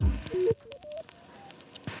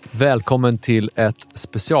Välkommen till ett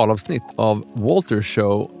specialavsnitt av Walter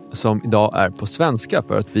Show som idag är på svenska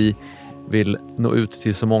för att vi vill nå ut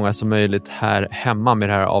till så många som möjligt här hemma med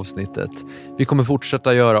det här avsnittet. Vi kommer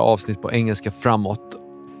fortsätta göra avsnitt på engelska framåt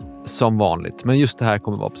som vanligt, men just det här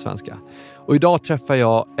kommer vara på svenska. Och idag träffar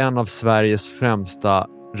jag en av Sveriges främsta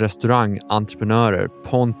restaurangentreprenörer,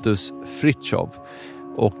 Pontus Frithiof,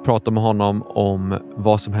 och pratar med honom om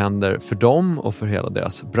vad som händer för dem och för hela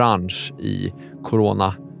deras bransch i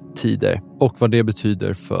Corona-tider och vad det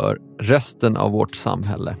betyder för resten av vårt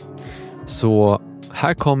samhälle. Så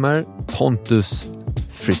här kommer Pontus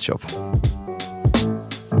Frithiof.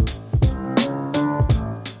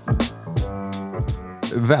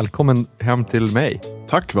 Välkommen hem till mig.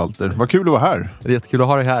 Tack Walter, vad kul att vara här. Det är jättekul att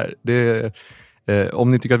ha dig här.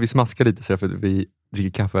 Om ni tycker att vi smaskar lite så är det för att vi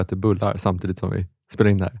dricker kaffe och äter bullar samtidigt som vi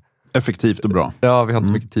spelar in det här. Effektivt och bra. Ja, vi har inte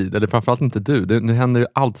så mycket tid. Eller framförallt inte du. Nu händer ju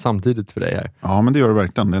allt samtidigt för dig här. Ja, men det gör det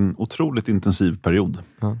verkligen. Det är en otroligt intensiv period.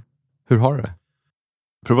 Ja. Hur har du det?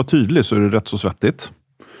 För att vara tydlig så är det rätt så svettigt.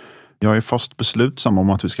 Jag är fast beslutsam om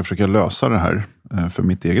att vi ska försöka lösa det här för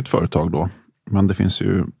mitt eget företag då. Men det finns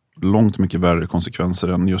ju långt mycket värre konsekvenser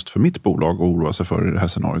än just för mitt bolag att oroa sig för i det här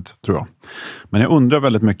scenariot, tror jag. Men jag undrar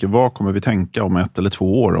väldigt mycket, vad kommer vi tänka om 1 eller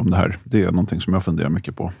 2 år om det här? Det är någonting som jag funderar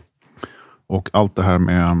mycket på. Och allt det här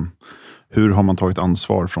med hur har man tagit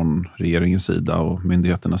ansvar från regeringens sida och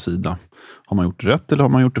myndigheternas sida? Har man gjort rätt eller har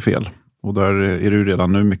man gjort det fel? Och där är det ju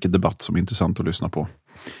redan nu mycket debatt som är intressant att lyssna på.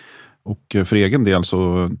 Och för egen del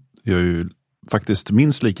så är jag ju faktiskt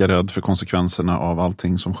minst lika rädd för konsekvenserna av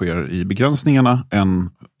allting som sker i begränsningarna än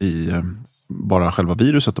i bara själva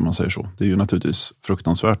viruset, om man säger så. Det är ju naturligtvis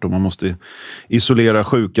fruktansvärt och man måste isolera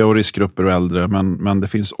sjuka och riskgrupper och äldre, men det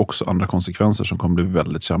finns också andra konsekvenser som kommer bli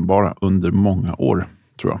väldigt kännbara under många år,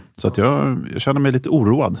 tror jag. Så att jag känner mig lite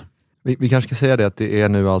oroad. Vi kanske ska säga det att det är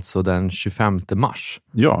nu alltså den 25 mars.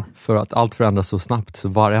 Ja. För att allt förändras så snabbt, så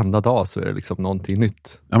varenda dag så är det liksom någonting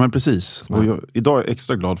nytt. Ja, men precis. Och idag är jag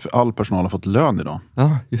extra glad för all personal har fått lön idag.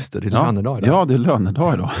 Ja, just det. Det är lönedag idag. Ja, det är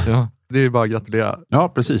lönedag idag. Ja, det är bara att gratulera.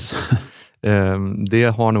 Ja, precis. Det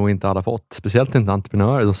har nog inte alla fått. Speciellt inte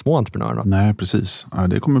entreprenörer, de små entreprenörerna. Nej, precis. Ja,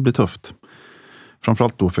 det kommer bli tufft.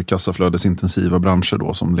 Framförallt då för kassaflödesintensiva branscher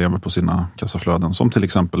då som lever på sina kassaflöden. Som till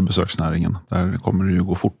exempel besöksnäringen. Där kommer det ju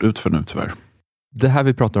gå fort ut för nu tyvärr. Det här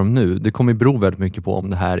vi pratar om nu, det kommer bero väldigt mycket på om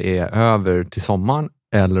det här är över till sommaren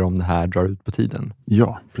eller om det här drar ut på tiden.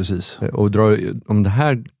 Ja, precis. Och om det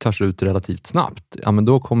här tar sig ut relativt snabbt, ja, men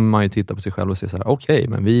då kommer man ju titta på sig själv och säga så här: okej,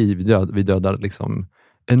 men vi dödade liksom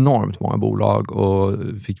enormt många bolag och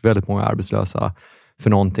fick väldigt många arbetslösa för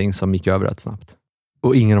någonting som gick över rätt snabbt.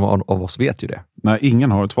 Och ingen av oss vet ju det. Nej,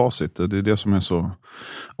 ingen har ett facit. Det är det som är så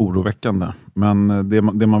oroväckande. Men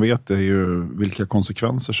det man vet är ju vilka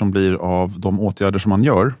konsekvenser som blir av de åtgärder som man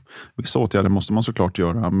gör. Vissa åtgärder måste man såklart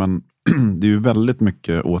göra, men det är ju väldigt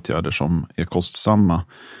mycket åtgärder som är kostsamma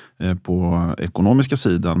på ekonomiska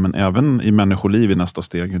sidan, men även i människoliv i nästa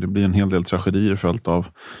steg. Det blir en hel del tragedier följt av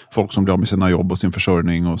folk som blir av med sina jobb och sin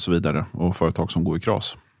försörjning och så vidare, och företag som går i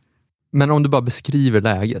kras. Men om du bara beskriver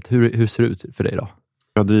läget, hur ser det ut för dig då?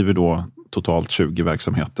 Jag driver då totalt 20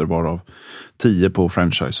 verksamheter, varav 10 på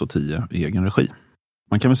franchise och 10 i egen regi.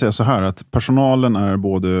 Man kan väl säga så här att personalen är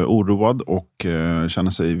både oroad och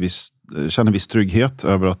känner viss trygghet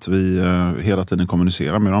över att vi hela tiden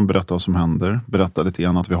kommunicerar med dem, berättar vad som händer, berättar lite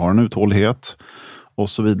grann att vi har en uthållighet och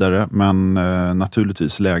så vidare. Men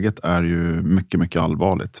naturligtvis läget är ju mycket, mycket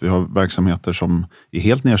allvarligt. Vi har verksamheter som är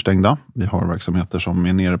helt nedstängda. Vi har verksamheter som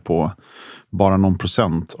är nere på bara någon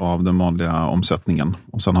 % av den vanliga omsättningen.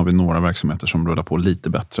 Och sen har vi några verksamheter som rullar på lite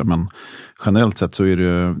bättre. Men generellt sett så är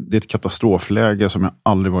det ett katastrofläge som jag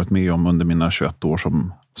aldrig varit med om under mina 21 år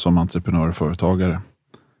som entreprenör och företagare.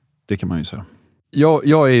 Det kan man ju säga.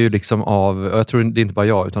 Jag är ju liksom och jag tror det är inte bara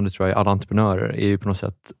jag, utan det tror jag alla entreprenörer är ju på något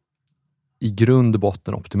sätt i grund och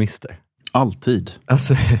botten optimister. Alltid.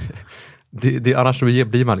 Alltså, annars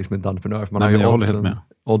blir man liksom inte entreprenör. För man har ju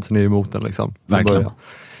oddsen är ju emot den liksom. Verkligen.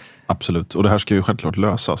 Absolut. Och det här ska ju självklart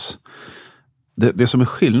lösas. Det som är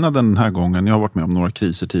skillnaden den här gången, jag har varit med om några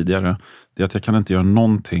kriser tidigare, det är att jag kan inte göra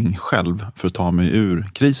någonting själv för att ta mig ur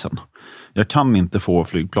krisen. Jag kan inte få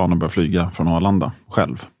flygplan och börja flyga från Arlanda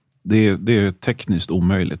själv. Det är tekniskt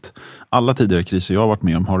omöjligt. Alla tidigare kriser jag har varit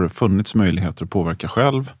med om har det funnits möjligheter att påverka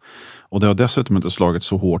själv. Och det har dessutom inte slagit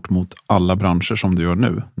så hårt mot alla branscher som det gör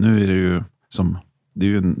nu. Nu är det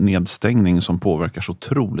ju en nedstängning som påverkar så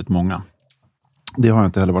otroligt många. Det har jag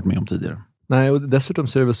inte heller varit med om tidigare. Nej, och dessutom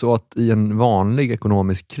så är det väl så att i en vanlig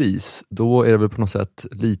ekonomisk kris, då är det väl på något sätt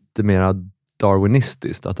lite mer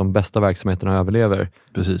darwinistiskt, att de bästa verksamheterna överlever.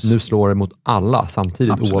 Precis. Nu slår det mot alla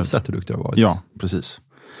samtidigt. Absolut. Oavsett hur duktiga har varit. Ja, precis.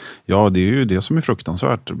 Ja, det är ju det som är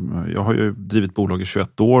fruktansvärt. Jag har ju drivit bolag i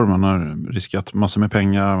 21 år. Man har riskerat massor med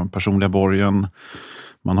pengar, personliga borgen.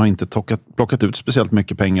 Man har inte plockat ut speciellt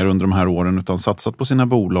mycket pengar under de här åren utan satsat på sina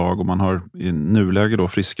bolag. Och man har i nuläge då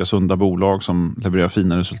friska, sunda bolag som levererar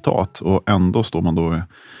fina resultat. Och ändå står man då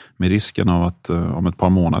med risken av att om ett par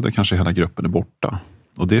månader kanske hela gruppen är borta.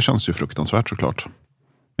 Och det känns ju fruktansvärt såklart.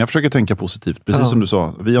 Jag försöker tänka positivt, precis som du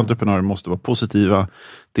sa. Vi entreprenörer måste vara positiva,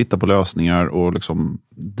 titta på lösningar och liksom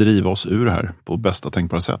driva oss ur det här på bästa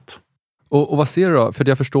tänkbara sätt. Och vad ser du då? För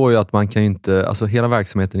jag förstår ju att man kan ju inte, alltså hela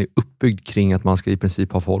verksamheten är uppbyggd kring att man ska i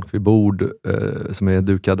princip ha folk vid bord som är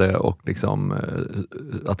dukade och liksom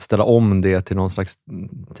att ställa om det till någon slags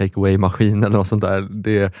take-away-maskin eller något sånt där.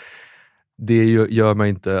 Det gör man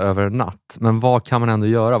inte över en natt. Men vad kan man ändå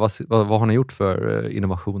göra? Vad har ni gjort för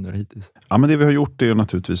innovationer hittills? Ja, men det vi har gjort är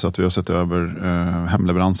naturligtvis att vi har sett över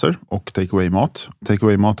hemleveranser och take-away-mat.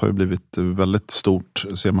 Take-away-mat har ju blivit väldigt stort,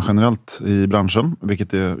 ser man generellt i branschen,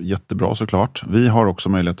 vilket är jättebra såklart. Vi har också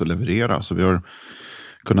möjlighet att leverera, så vi har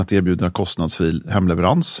kunnat erbjuda kostnadsfri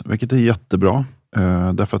hemleverans, vilket är jättebra.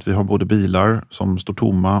 Därför att vi har både bilar som står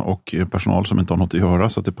tomma och personal som inte har något att göra,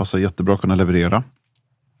 så att det passar jättebra att kunna leverera.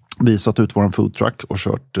 Vi har satt ut vår foodtruck och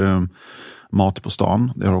kört mat på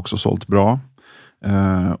stan. Det har också sålt bra.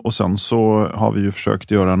 Och sen så har vi ju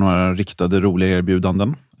försökt göra några riktade roliga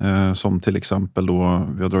erbjudanden. Som till exempel då,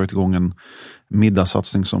 vi har dragit igång en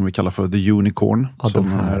middagssatsning som vi kallar för The Unicorn. Ja,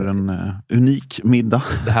 som är en unik middag.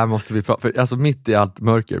 Det här måste vi prata, alltså mitt i allt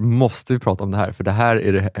mörker måste vi prata om det här. För det här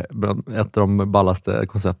är ett av de ballaste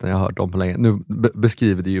koncepten jag har hört om på länge. Nu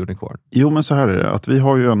beskriver The Unicorn. Jo, men så här är det. Att vi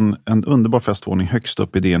har ju en underbar festvåning högst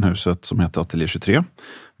upp i DN-huset som heter Atelier 23.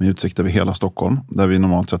 Med utsikt över hela Stockholm. Där vi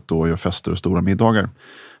normalt sett då gör fester och stora middagar.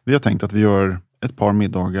 Vi har tänkt att vi gör ett par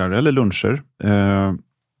middagar eller luncher.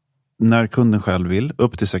 När kunden själv vill,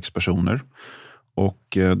 upp till 6 personer.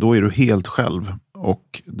 Och då är du helt själv.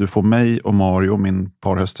 Och du får mig och Mario, min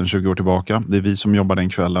parhästen 20 år tillbaka. Det är vi som jobbar den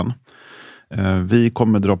kvällen. Vi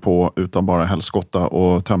kommer dra på utan bara helskotta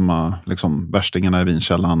och tömma liksom värstingarna i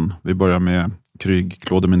vinkällan. Vi börjar med Krüg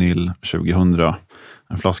Claude Menil 2000.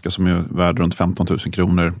 En flaska som är värd runt 15 000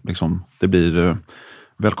 kronor. Liksom, det blir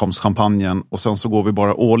välkomstchampagnen. Och sen så går vi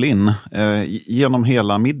bara all in genom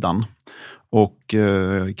hela middagen. Och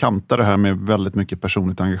kantar det här med väldigt mycket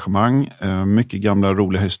personligt engagemang. Mycket gamla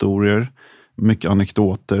roliga historier. Mycket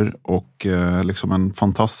anekdoter. Och liksom en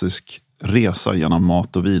fantastisk resa genom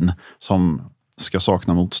mat och vin. Som ska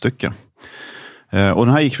sakna motstycke. Och den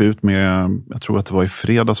här gick vi ut med, jag tror att det var i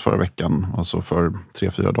fredags förra veckan. Alltså för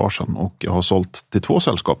 3-4 dagar sedan. Och jag har sålt till 2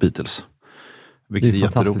 sällskap hittills. Vilket är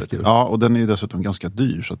jätteroligt. Ja, och den är dessutom ganska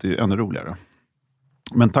dyr så att det är ännu roligare.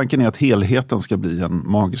 Men tanken är att helheten ska bli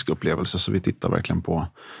en magisk upplevelse, så vi tittar verkligen på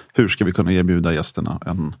hur ska vi kunna erbjuda gästerna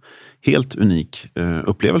en helt unik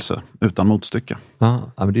upplevelse utan motstycke.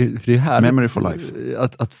 Ja, men det är härligt. Memory for life.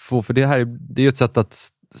 Att få, för det här det är ett sätt att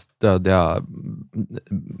stödja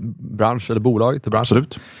bransch eller bolag till branschen.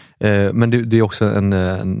 Absolut. Men det är också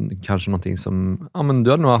en kanske någonting som men du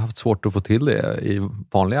har nog haft svårt att få till det i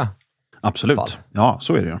vanliga. Absolut, fall. Ja,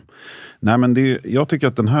 så är det ju. Nej, men jag tycker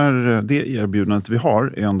att det erbjudandet vi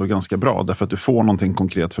har är ändå ganska bra, därför att du får någonting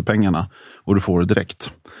konkret för pengarna och du får det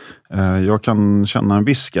direkt. Jag kan känna en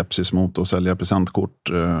viss skepsis mot att sälja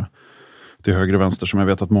presentkort till höger och vänster som jag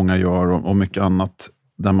vet att många gör och mycket annat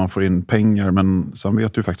där man får in pengar, men sen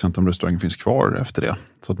vet du faktiskt inte om restaurangen finns kvar efter det.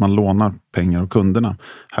 Så att man lånar pengar av kunderna.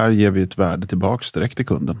 Här ger vi ett värde tillbaks direkt till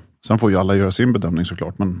kunden. Sen får ju alla göra sin bedömning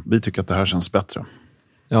såklart, men vi tycker att det här känns bättre.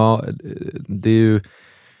 Ja, det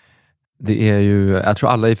är ju, jag tror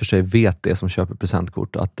alla i och för sig vet det som köper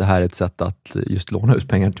presentkort, att det här är ett sätt att just låna ut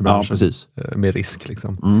pengar till branschen. Ja, precis. Med risk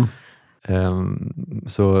liksom.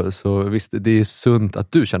 Så visst, det är sunt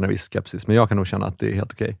att du känner viss skepsis, men jag kan nog känna att det är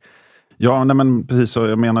helt okej. Ja, nej, men precis så.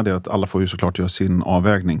 Jag menar det att alla får ju såklart göra sin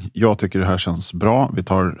avvägning. Jag tycker det här känns bra. Vi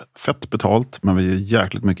tar fett betalt, men vi ger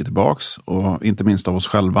jäkligt mycket tillbaks, och inte minst av oss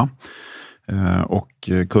själva. Och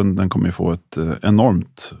kunden kommer ju få ett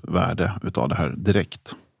enormt värde utav det här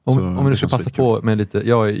direkt. Om du ska passa på med lite,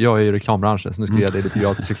 jag är i reklambranschen, så nu ska jag ge dig lite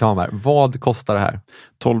gratis reklam här. Vad kostar det här?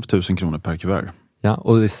 12 000 kronor per kuvert. Ja,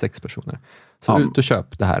 och det är 6 personer. Så ut och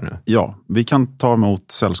köp det här nu. Ja, vi kan ta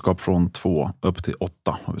emot sällskap från 2 upp till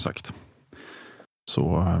 8 har vi sagt.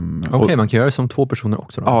 Okej, man kan göra det som 2 personer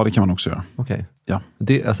också då? Ja, det kan man också göra. Okej. Ja.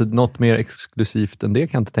 Alltså något mer exklusivt än det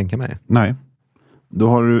kan jag inte tänka mig. Nej. Då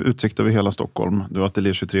har du utsikt över hela Stockholm. Du har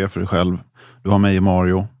Atelier 23 för dig själv. Du har mig och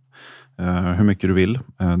Mario. Hur mycket du vill.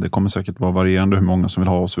 Det kommer säkert vara varierande hur många som vill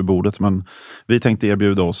ha oss vid bordet. Men vi tänkte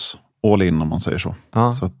erbjuda oss all in om man säger så.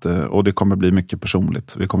 Så att, och det kommer bli mycket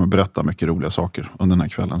personligt. Vi kommer berätta mycket roliga saker under den här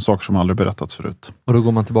kvällen. Saker som aldrig berättats förut. Och då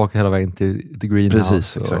går man tillbaka hela vägen till The Greenhouse.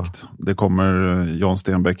 Precis, exakt. Det kommer Jan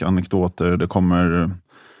Stenbeck anekdoter. Det kommer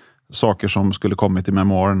saker som skulle kommit i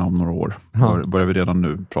memoarerna om några år. Börjar vi redan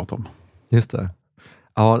nu prata om. Just det.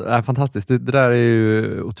 Ja, det är fantastiskt. Det där är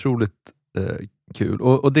ju otroligt kul.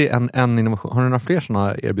 Och det är en innovation. Har ni några fler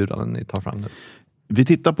sådana erbjudanden ni tar fram nu? Vi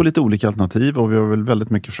tittar på lite olika alternativ och vi har väl väldigt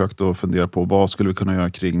mycket försökt att fundera på vad skulle vi kunna göra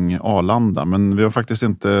kring Arlanda. Men vi har faktiskt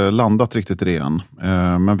inte landat riktigt i det än.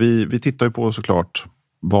 Men vi tittar ju på såklart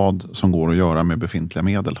vad som går att göra med befintliga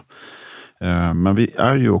medel. Men vi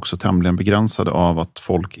är ju också tämligen begränsade av att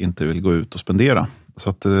folk inte vill gå ut och spendera. Så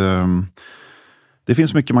att det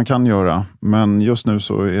finns mycket man kan göra. Men just nu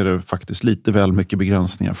så är det faktiskt lite väl mycket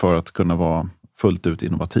begränsningar för att kunna vara fullt ut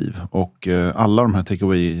innovativ. Och alla de här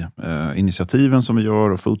takeaway-initiativen som vi gör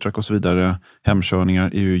och foodtruck och så vidare,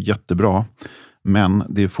 hemkörningar är ju jättebra. Men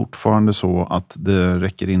det är fortfarande så att det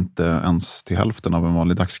räcker inte ens till hälften av en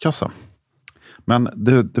vanlig dagskassa. Men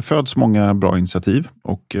det föds många bra initiativ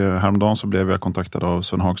och häromdagen så blev jag kontaktad av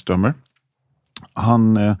Sven Hagströmer.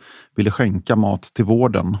 Han ville skänka mat till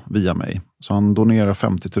vården via mig. Så han donerar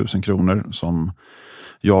 50 000 kronor som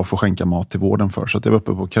jag får skänka mat till vården för. Så att jag var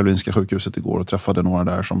uppe på Karolinska sjukhuset igår och träffade några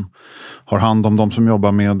där som har hand om de som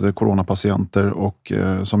jobbar med coronapatienter och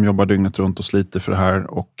som jobbar dygnet runt och sliter för det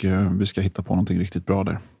här. Och vi ska hitta på någonting riktigt bra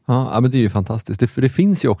där. Ja, men det är ju fantastiskt. Det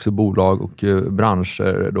finns ju också bolag och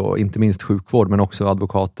branscher, då, inte minst sjukvård, men också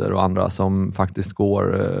advokater och andra som faktiskt går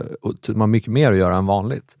och har mycket mer att göra än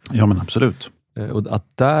vanligt. Ja, men absolut. Och att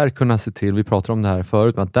där kunna se till, vi pratade om det här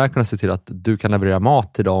förut, men att där kunna se till att du kan leverera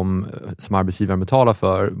mat till dem som arbetsgivaren betalar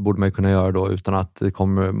för, borde man ju kunna göra då utan att det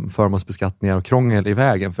kommer förmånsbeskattningar och krångel i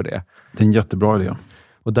vägen för det. Det är en jättebra idé.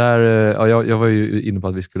 Och där, jag var ju inne på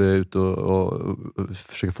att vi skulle ut och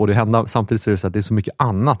försöka få det att hända. Samtidigt så är det så att det är så mycket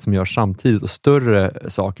annat som görs samtidigt och större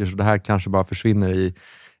saker, så det här kanske bara försvinner i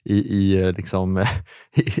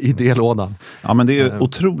idélådan. Ja, men det är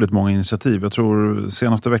otroligt många initiativ. Jag tror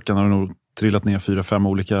senaste veckan har det nog trillat ner 4-5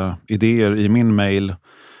 olika idéer i min mail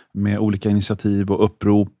med olika initiativ och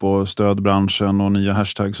upprop och stödbranschen och nya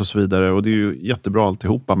hashtags och så vidare. Och det är ju jättebra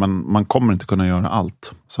alltihopa, men man kommer inte kunna göra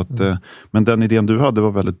allt. Så att, men den idén du hade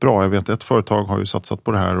var väldigt bra. Jag vet att ett företag har ju satsat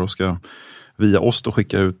på det här och ska via oss då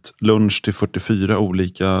skicka ut lunch till 44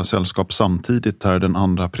 olika sällskap samtidigt här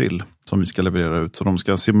den 2 april som vi ska leverera ut. Så de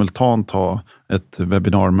ska simultant ha ett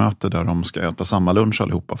webbinarmöte där de ska äta samma lunch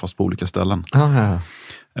allihopa fast på olika ställen.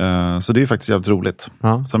 Så det är faktiskt jävligt roligt.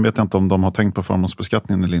 Sen vet jag inte om de har tänkt på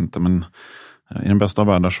förmånsbeskattningen eller inte, men i den bästa av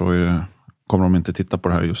världar så kommer de inte titta på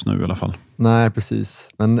det här just nu i alla fall. Nej, precis.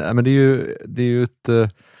 Men det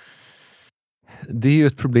är ju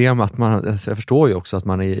ett problem att jag förstår ju också att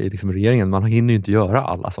man är liksom regeringen, man hinner ju inte göra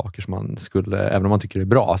alla saker som man skulle, även om man tycker det är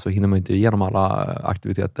bra, så hinner man inte igenom alla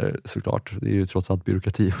aktiviteter såklart. Det är ju trots allt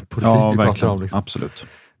byråkrati och politik vi pratar om. Liksom. Absolut.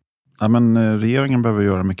 Ja, men regeringen behöver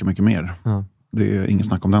göra mycket, mycket mer. Ja. Det är ingen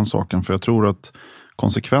snack om den saken, för jag tror att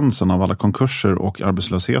konsekvensen av alla konkurser och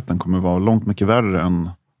arbetslösheten kommer vara långt mycket värre än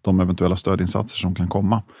de eventuella stödinsatser som kan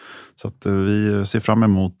komma. Så att vi ser fram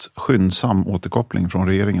emot skyndsam återkoppling från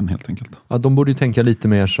regeringen helt enkelt. Ja, de borde ju tänka lite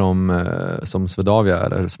mer som Swedavia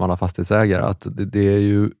eller som alla fastighetsägare, att det är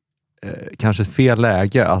ju kanske fel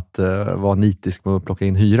läge att vara nitisk med att plocka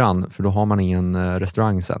in hyran, för då har man ingen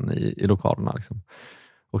restaurang sen i lokalerna liksom.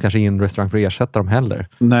 Och kanske ingen restaurang för att ersätta dem heller.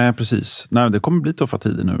 Nej, precis. Nej, det kommer bli tuffa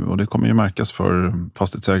tider nu och det kommer ju märkas för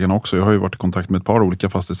fastighetsägarna också. Jag har ju varit i kontakt med ett par olika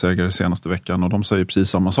fastighetsägare senaste veckan och de säger precis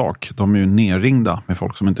samma sak. De är ju nerringda med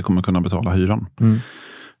folk som inte kommer kunna betala hyran.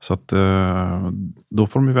 Så att då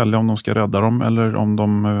får de ju välja om de ska rädda dem eller om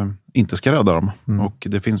de inte ska rädda dem. Och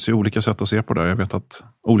det finns ju olika sätt att se på det. Jag vet att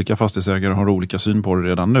olika fastighetsägare har olika syn på det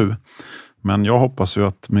redan nu. Men jag hoppas ju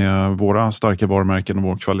att med våra starka varumärken och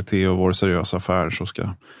vår kvalitet och vår seriösa affär så ska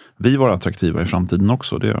vi vara attraktiva i framtiden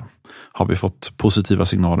också. Det har vi fått positiva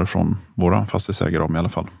signaler från våra fastighetsägare om i alla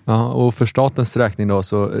fall. Ja, och för statens räkning då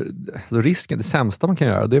så risken, det sämsta man kan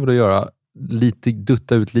göra, det är väl att göra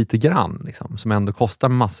dutta ut lite grann liksom, som ändå kostar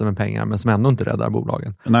massor med pengar men som ändå inte räddar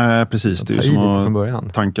bolagen. Nej, precis. Det är ju som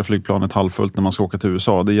att tanka flygplanet halvfullt när man ska åka till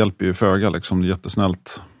USA. Det hjälper ju föga liksom. Det är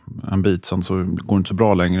jättesnällt en bit, sen så går det inte så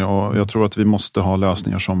bra längre. Och jag tror att vi måste ha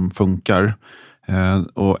lösningar som funkar.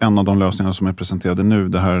 Och en av de lösningar som är presenterade nu,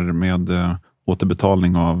 det här med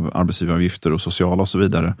återbetalning av arbetsgivaravgifter och sociala och så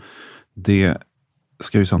vidare, det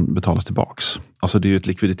ska ju sedan betalas tillbaks. Alltså det är ju ett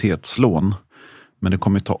likviditetslån. Men det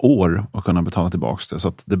kommer ju ta år att kunna betala tillbaka det. Så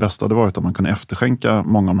att det bästa hade varit om man kunde efterskänka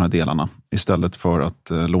många av de här delarna istället för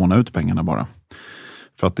att låna ut pengarna bara.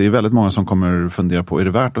 För att det är väldigt många som kommer fundera på, är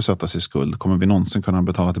det värt att sätta sig i skuld? Kommer vi någonsin kunna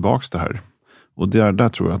betala tillbaka det här? Och där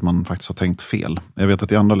tror jag att man faktiskt har tänkt fel. Jag vet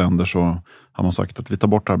att i andra länder så har man sagt att vi tar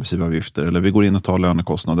bort arbetsgivaravgifter eller vi går in och tar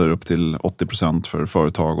lönekostnader upp till 80% för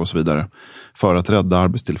företag och så vidare för att rädda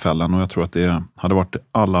arbetstillfällen. Och jag tror att det hade varit det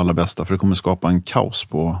allra bästa, för det kommer skapa en kaos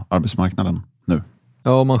på arbetsmarknaden nu.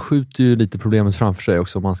 Ja, man skjuter ju lite problemet framför sig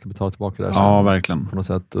också om man ska betala tillbaka det här. Ja, verkligen. På något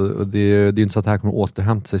sätt. Och det är ju inte så att det här kommer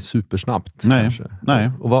återhämta sig supersnabbt. Nej, kanske.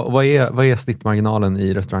 nej. Och vad är snittmarginalen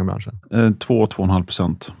i restaurangbranschen?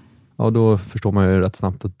 2-2,5%. Ja, då förstår man ju rätt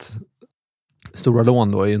snabbt att stora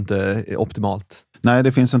lån då är ju inte optimalt. Nej,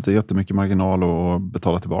 det finns inte jättemycket marginal att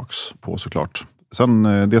betala tillbaks på såklart. Sen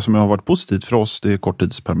det som har varit positivt för oss, det är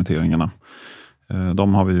korttidspermitteringarna.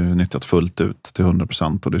 De har vi ju nyttjat fullt ut till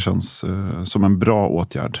 100% och det känns som en bra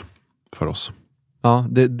åtgärd för oss. Ja,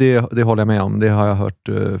 det håller jag med om. Det har jag hört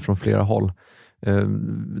från flera håll.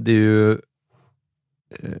 Det är ju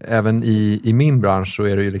även i min bransch så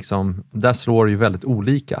är det ju liksom, där slår det ju väldigt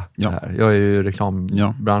olika det här. Jag är ju i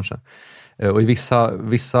reklambranschen. Och i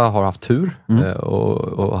vissa har haft tur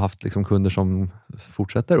och haft liksom kunder som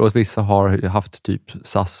fortsätter, och vissa har haft typ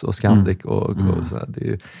SAS och Scandic och så där. Det är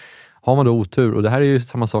ju, har man då otur, och det här är ju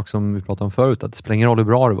samma sak som vi pratade om förut, att det spelar ingen roll hur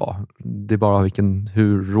bra det var. Det är bara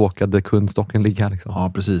hur råkade kundstocken ligga. Liksom.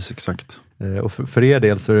 Ja, precis, exakt. Och för er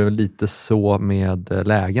del så är det lite så med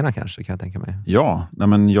lägena kanske, kan jag tänka mig. Ja,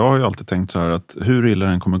 men jag har ju alltid tänkt så här att hur illa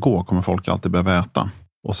den kommer gå kommer folk alltid behöva äta.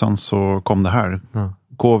 Och sen så kom det här. Ja.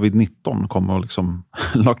 Covid-19 kom och liksom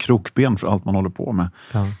la krokben för allt man håller på med.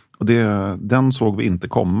 Ja. Och den såg vi inte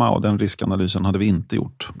komma, och den riskanalysen hade vi inte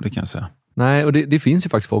gjort, det kan jag säga. Nej, och det finns ju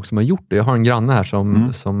faktiskt folk som har gjort det. Jag har en granne här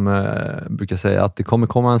som brukar säga att det kommer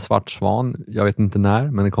komma en svart svan. Jag vet inte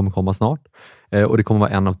när, men det kommer komma snart. Och det kommer vara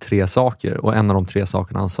en av 3 saker. Och en av de 3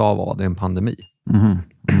 sakerna han sa var det är en pandemi.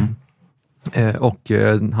 Och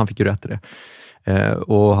han fick ju rätt i det.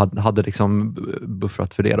 Och hade liksom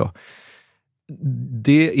buffrat för det då.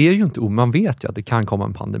 Det är ju inte man vet ju att det kan komma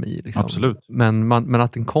en pandemi. Liksom. Absolut. Men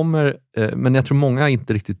att den kommer, men jag tror många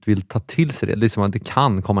inte riktigt vill ta till sig det. Det är som att det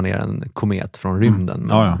kan komma ner en komet från rymden.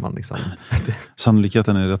 Man liksom,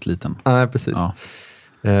 sannolikheten är rätt liten. Nej, precis. Ja.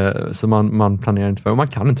 Så man planerar inte för, och man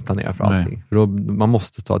kan inte planera för allting. För då, man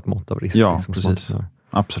måste ta ett mått av risk. Ja, liksom, precis.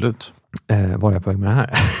 Absolut. Var är jag på väg med det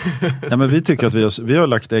här? Ja, men vi tycker att vi har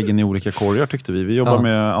lagt äggen i olika korgar, tyckte vi. Vi jobbar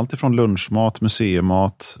med allt ifrån lunchmat,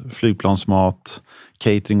 museimat, flygplansmat,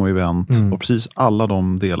 catering och event. Och precis alla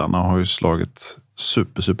de delarna har ju slagit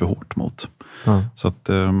super hårt mot. Så att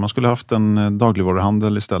man skulle haft en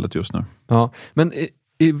dagligvaruhandel istället just nu. Ja, men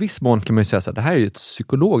i viss mån kan man ju säga så här, det här är ju ett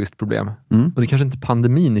psykologiskt problem. Och det är kanske inte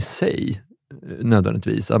pandemin i sig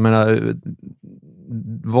nödvändigtvis. Jag menar,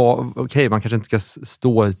 man kanske inte ska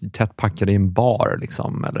stå tätt packade i en bar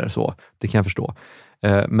liksom, eller så. Det kan jag förstå.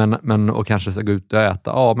 Men och kanske ska gå ut och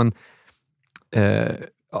äta. Ja, men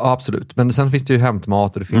absolut. Men sen finns det ju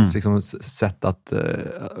hämtmat, och det finns liksom sätt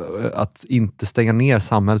att inte stänga ner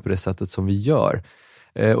samhället på det sättet som vi gör.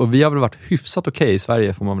 Och vi har väl varit hyfsat okej i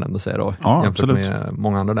Sverige, får man väl ändå säga då. Ja, jämfört absolut. med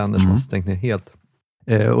många andra länder som har stängt ner helt.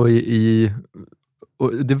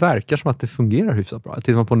 Och det verkar som att det fungerar hyfsat bra.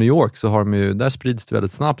 Tittar man på New York så har de ju, där sprids det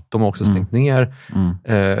väldigt snabbt. De har också stängt ner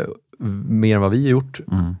mer än vad vi har gjort.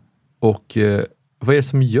 Och vad är det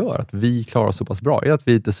som gör att vi klarar oss så pass bra? Är det att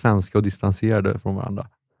vi är lite svenska och distanserade från varandra?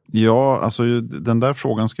 Ja, alltså den där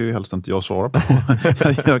frågan ska ju helst inte jag svara på.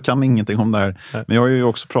 Jag kan ingenting om det här. Men jag har ju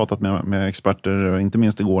också pratat med experter, inte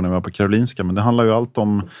minst igår när vi var på Karolinska. Men det handlar ju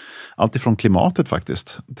allt ifrån klimatet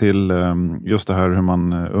faktiskt till just det här hur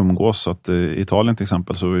man umgås. Så att i Italien till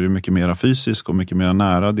exempel så är det mycket mer fysisk och mycket mer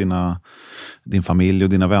nära din familj och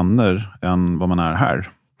dina vänner än vad man är här.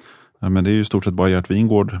 Men det är ju i stort sett bara Gert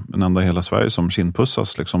Wingård, den enda i hela Sverige, som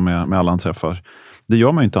kindpussas liksom med alla han träffar. Det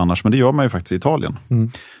gör man ju inte annars, men det gör man ju faktiskt i Italien.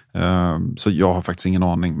 Så jag har faktiskt ingen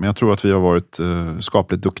aning. Men jag tror att vi har varit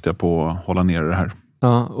skapligt duktiga på att hålla ner det här.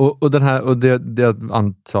 Ja, och det jag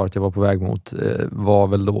antar att jag var på väg mot var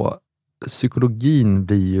väl då, psykologin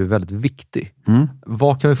blir ju väldigt viktig.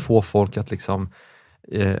 Vad kan vi få folk att liksom...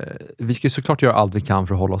 vi ska ju såklart göra allt vi kan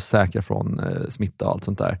för att hålla oss säkra från smitta och allt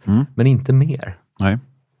sånt där. Men inte mer. Nej.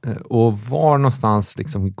 Och var någonstans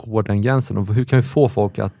liksom går den gränsen? Och hur kan vi få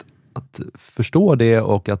folk att förstå det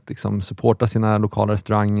och att liksom supporta sina lokala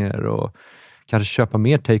restauranger och kanske köpa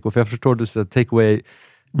mer take-away? För jag förstår att take-away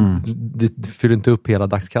det fyller inte upp hela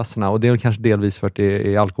dagskassorna, och det är kanske delvis för att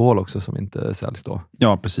det är alkohol också som inte säljs då.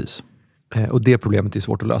 Ja, precis. Och det problemet är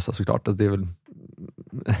svårt att lösa såklart. Alltså det är väl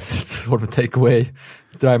svårt med take-away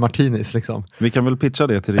dry martinis liksom. Vi kan väl pitcha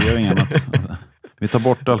det till regeringen att vi tar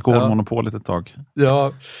bort alkoholmonopolet ett tag.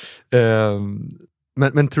 Ja,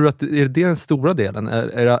 Men tror du att är det den stora delen?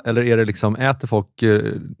 Eller är det liksom, äter folk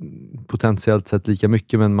potentiellt sett lika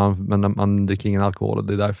mycket men man dricker ingen alkohol och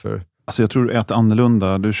det är därför? Alltså jag tror du äter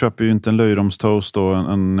annorlunda. Du köper ju inte en löjromstoast och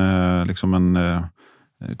en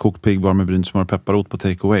kokt piggvar med brynt smör och pepparrot på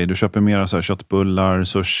takeaway. Du köper mera så här köttbullar,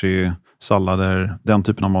 sushi, sallader. Den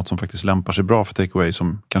typen av mat som faktiskt lämpar sig bra för takeaway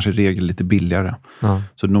som kanske i regel är lite billigare. Ja.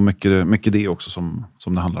 Så det är nog mycket det också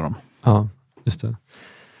som det handlar om. Ja, just det.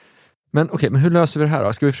 Men okej, men hur löser vi det här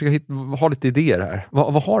då? Ska vi försöka ha lite idéer här?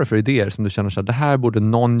 Vad har du för idéer som du känner så här, det här borde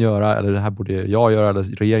någon göra eller det här borde jag göra eller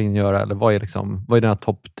regeringen göra eller vad är dina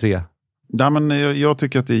topp 3? Ja, men jag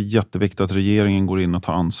tycker att det är jätteviktigt att regeringen går in och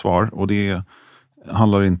tar ansvar och det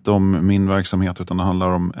handlar inte om min verksamhet utan det handlar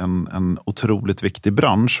om en otroligt viktig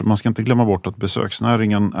bransch. Man ska inte glömma bort att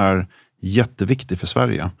besöksnäringen är jätteviktig för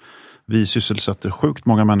Sverige. Vi sysselsätter sjukt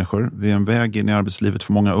många människor. Vi är en väg in i arbetslivet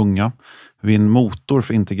för många unga. Vi är en motor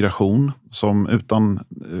för integration som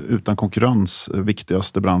utan konkurrens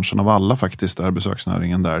viktigaste branschen av alla faktiskt är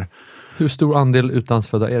besöksnäringen där. Hur stor andel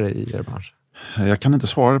utlandsfödda är det i er bransch? Jag kan inte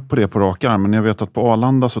svara på det på rak arm, men jag vet att på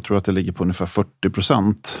Arlanda så tror jag att det ligger på ungefär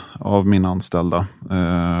 40% av mina anställda.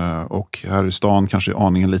 Och här i stan kanske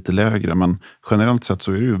aningen lite lägre, men generellt sett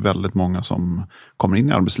så är det ju väldigt många som kommer in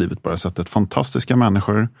i arbetslivet på det sättet. Fantastiska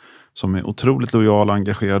människor som är otroligt lojala och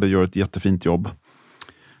engagerade, gör ett jättefint jobb.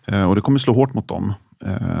 Och det kommer slå hårt mot dem.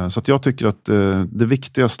 Så att jag tycker att det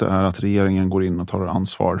viktigaste är att regeringen går in och tar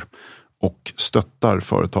ansvar och stöttar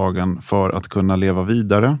företagen för att kunna leva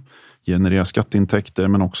vidare, generera skatteintäkter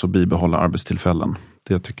men också bibehålla arbetstillfällen.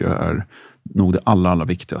 Det tycker jag är nog det allra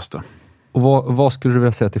viktigaste. Och vad skulle du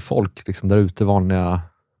vilja säga till folk liksom, där ute, vanliga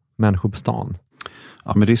människor på stan?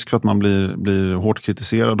 Ja, med risk för att man blir hårt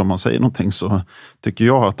kritiserad om man säger någonting så tycker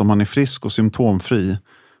jag att om man är frisk och symptomfri,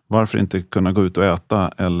 varför inte kunna gå ut och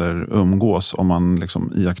äta eller umgås om man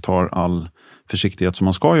liksom iakttar all försiktighet som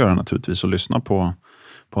man ska göra naturligtvis och lyssna på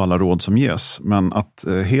alla råd som ges. Men att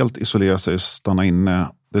helt isolera sig och stanna inne,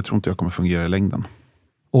 det tror inte jag kommer fungera i längden.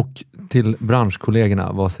 Och till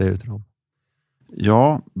branschkollegorna, vad säger du till dem?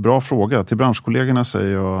 Ja, bra fråga. Till branschkollegorna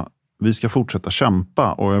säger jag, vi ska fortsätta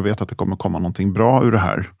kämpa och jag vet att det kommer komma någonting bra ur det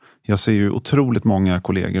här. Jag ser ju otroligt många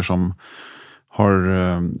kollegor som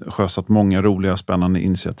har sjösatt många roliga, spännande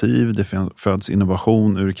initiativ. Det föds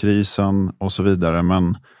innovation ur krisen och så vidare.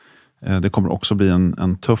 Men det kommer också bli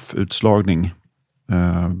en tuff utslagning.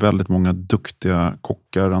 Väldigt många duktiga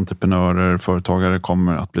kockar, entreprenörer, företagare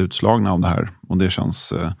kommer att bli utslagna av det här. Och det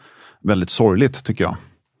känns väldigt sorgligt tycker jag.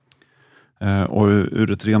 Och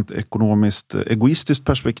ur ett rent ekonomiskt, egoistiskt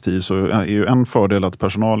perspektiv så är ju en fördel att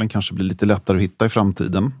personalen kanske blir lite lättare att hitta i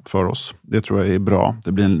framtiden för oss. Det tror jag är bra.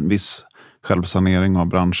 Det blir en viss självsanering av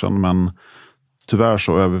branschen, men tyvärr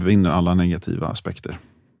så övervinner alla negativa aspekter.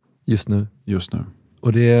 Just nu.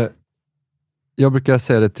 Och jag brukar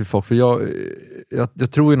säga det till folk, för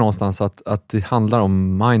jag tror ju någonstans att det handlar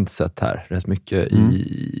om mindset här rätt mycket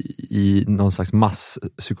i någon slags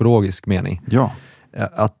masspsykologisk mening. Ja.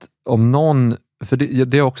 Att om någon, för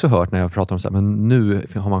det har jag också hört när jag pratar om så här, men nu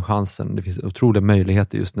har man chansen, det finns otroliga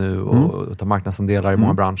möjligheter just nu och ta marknadsandelar i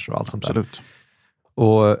många branscher och allt sånt där. Absolut.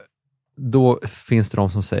 Och då finns det de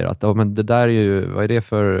som säger att men det där är ju, vad är det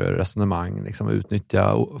för resonemang, liksom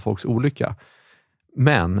utnyttja folks olycka.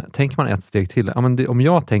 Men tänker man ett steg till, om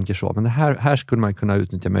jag tänker så, men det här skulle man kunna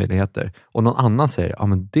utnyttja möjligheter, och någon annan säger,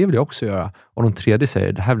 men det vill jag också göra, och någon tredje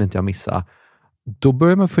säger, det här vill inte jag missa, då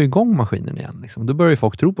börjar man få igång maskinen igen. Liksom. Då börjar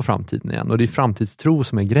folk tro på framtiden igen, och det är framtidstro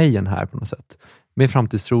som är grejen här på något sätt. Med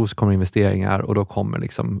framtidstro så kommer investeringar och då kommer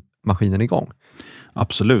liksom maskinen igång.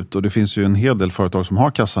 Absolut, och det finns ju en hel del företag som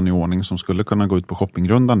har kassan i ordning som skulle kunna gå ut på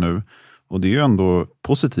shoppingrundan nu. Och det är ju ändå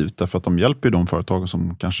positivt därför att de hjälper ju de företag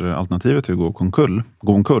som kanske alternativet är att gå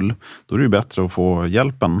omkull. Då är det ju bättre att få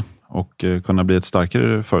hjälpen och kunna bli ett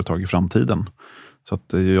starkare företag i framtiden. Så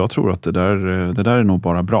att jag tror att det där är nog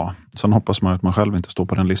bara bra. Sen hoppas man att man själv inte står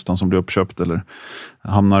på den listan som blir uppköpt eller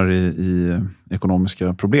hamnar i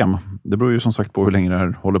ekonomiska problem. Det beror ju som sagt på hur länge det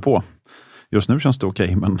här håller på. Just nu känns det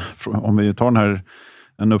okej, men om vi tar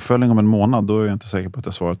en uppföljning om en månad, då är jag inte säker på att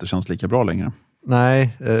jag svarar att det känns lika bra längre.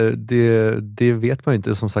 Nej, det vet man ju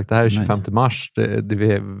inte. Som sagt, det här är 25 mars.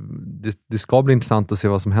 Det ska bli intressant att se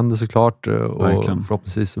vad som händer såklart. Och verkligen.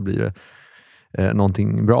 Förhoppningsvis så blir det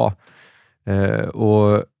någonting bra.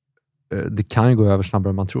 Och det kan ju gå över snabbare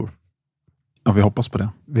än man tror. Ja, vi hoppas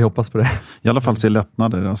på det. I alla fall se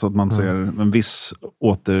lättnader. Alltså att man ser en viss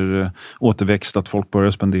återväxt, att folk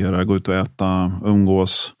börjar spendera, gå ut och äta,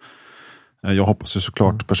 umgås. Jag hoppas ju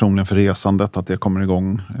såklart personligen för resandet att det kommer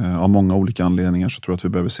igång av många olika anledningar, så tror jag att vi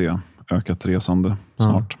behöver se ökat resande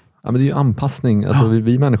snart. Ja, men det är ju anpassning. Alltså,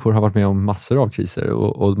 vi människor har varit med om massor av kriser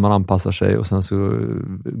och man anpassar sig och sen så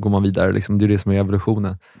går man vidare. Liksom. Det är det som är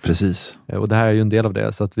evolutionen. Precis. Och det här är ju en del av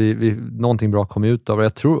det. Så att någonting bra kommer ut av det.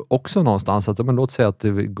 Jag tror också någonstans att, men låt säga att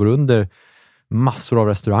det går under massor av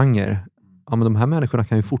restauranger. Ja, men de här människorna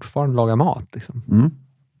kan ju fortfarande laga mat. Liksom.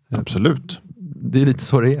 Absolut. Det är lite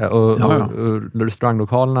så det är. Och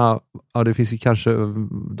restauranglokalerna, ja, det finns ju kanske,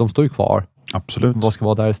 de står ju kvar. Absolut. Vad ska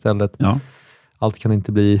vara där istället? Ja. Allt kan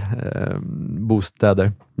inte bli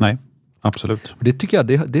bostäder. Nej, absolut. Det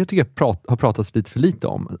tycker jag har pratats lite för lite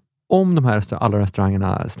om. Om de här alla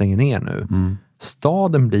restaurangerna stänger ner nu.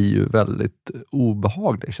 Staden blir ju väldigt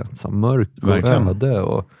obehaglig, känns det som. Mörk och öde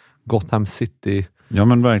och Gotham City. Ja,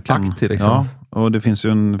 men verkligen. Aktiv, liksom. Ja, och det finns ju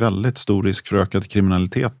en väldigt stor risk för ökad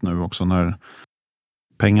kriminalitet nu också, när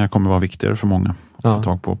pengar kommer vara viktigare för många att få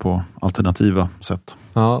tag på alternativa sätt.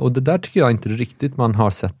 Ja, och det där tycker jag inte riktigt man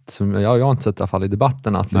har sett, jag har inte sett i alla fall i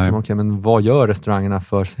debatten, att liksom, okay, men vad gör restaurangerna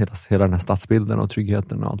för hela den här stadsbilden och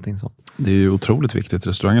tryggheten och allting sånt? Det är ju otroligt viktigt.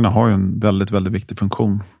 Restaurangerna har ju en väldigt, väldigt viktig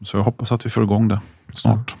funktion. Så jag hoppas att vi får igång det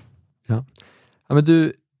snart. Ja, men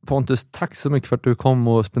du Pontus, tack så mycket för att du kom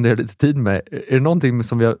och spenderade lite tid med. Är det någonting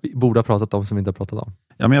som vi borde ha pratat om som vi inte har pratat om?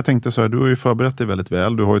 Ja, men jag tänkte så här, du har ju förberett dig väldigt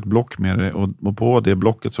väl. Du har ju ett block med dig och på det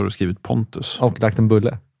blocket så har du skrivit Pontus. Och lagt en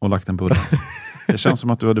bulle. Det känns som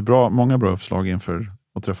att du hade många bra uppslag inför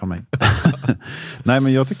att träffa mig. Nej,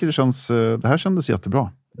 men jag tycker det här kändes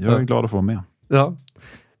jättebra. Jag är glad att få vara med. Ja,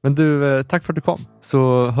 men du, tack för att du kom.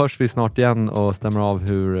 Så hörs vi snart igen och stämmer av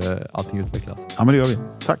hur allting utvecklas. Ja, men det gör vi.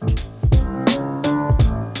 Tack.